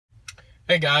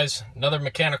Hey guys, another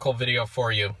mechanical video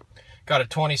for you. Got a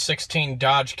 2016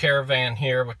 Dodge Caravan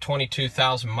here with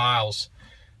 22,000 miles.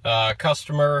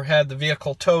 Customer had the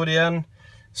vehicle towed in,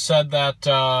 said that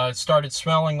it started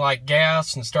smelling like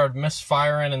gas and started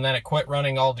misfiring, and then it quit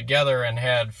running altogether and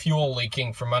had fuel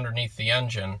leaking from underneath the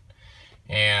engine.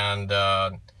 And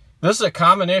this is a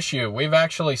common issue. We've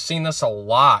actually seen this a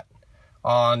lot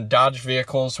on Dodge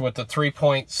vehicles with the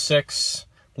 3.6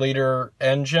 liter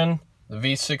engine, the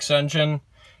V6 engine,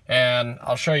 and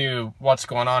I'll show you what's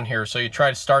going on here. So you try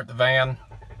to start the van,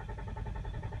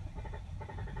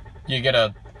 you get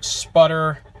a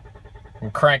sputter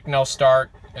and crank no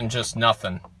start and just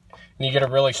nothing, and you get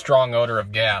a really strong odor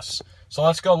of gas. So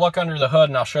let's go look under the hood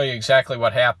and I'll show you exactly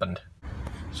what happened.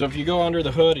 So if you go under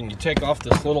the hood and you take off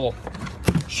this little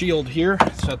shield here,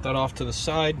 set that off to the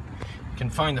side, you can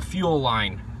find the fuel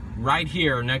line right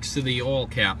here next to the oil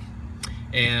cap,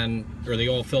 or the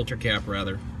oil filter cap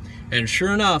rather. And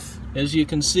sure enough, as you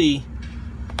can see,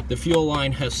 the fuel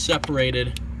line has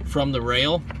separated from the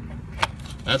rail.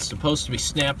 That's supposed to be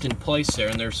snapped in place there,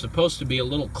 and there's supposed to be a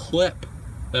little clip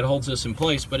that holds this in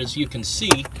place, but as you can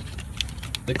see,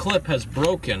 the clip has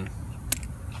broken.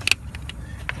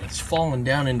 It's fallen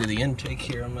down into the intake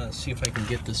here. I'm gonna see if I can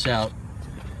get this out.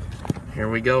 Here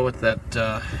we go with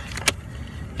that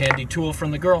handy tool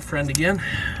from the girlfriend again.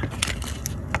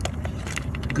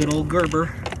 Good old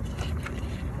Gerber.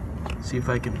 See if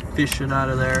I can fish it out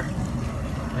of there.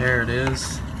 There it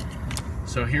is.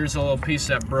 So here's a little piece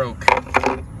that broke.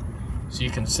 So you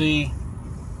can see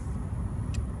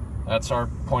that's our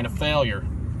point of failure.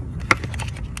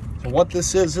 So what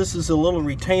this is a little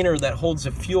retainer that holds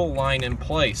the fuel line in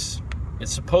place.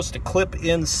 It's supposed to clip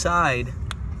inside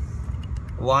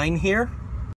the line here,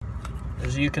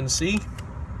 as you can see.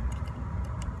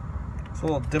 It's a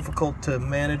little difficult to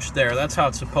manage there. That's how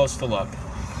it's supposed to look.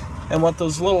 And what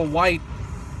those little white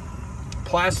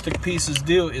plastic pieces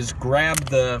do is grab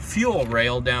the fuel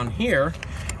rail down here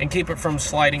and keep it from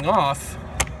sliding off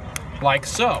like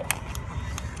so.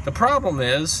 The problem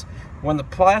is, when the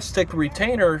plastic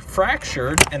retainer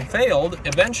fractured and failed,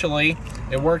 eventually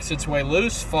it works its way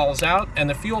loose, falls out, and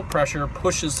the fuel pressure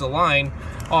pushes the line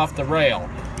off the rail.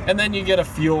 And then you get a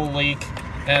fuel leak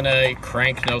and a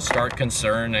crank no start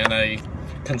concern and a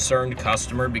concerned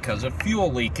customer because of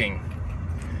fuel leaking.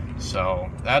 So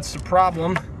that's the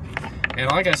problem. And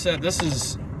like I said, this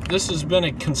has been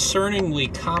a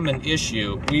concerningly common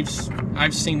issue.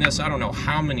 I've seen this I don't know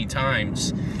how many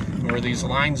times, where these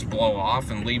lines blow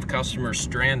off and leave customers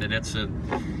stranded. It's a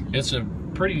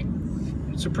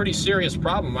pretty serious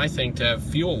problem, I think, to have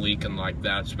fuel leaking like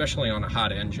that, especially on a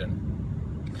hot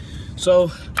engine.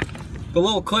 So the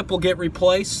little clip will get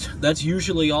replaced. That's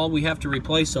usually all we have to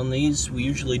replace on these. We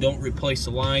usually don't replace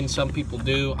the line. Some people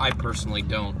do. I personally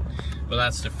don't. But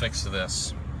that's the fix to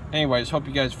this. Anyways, hope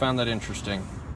you guys found that interesting.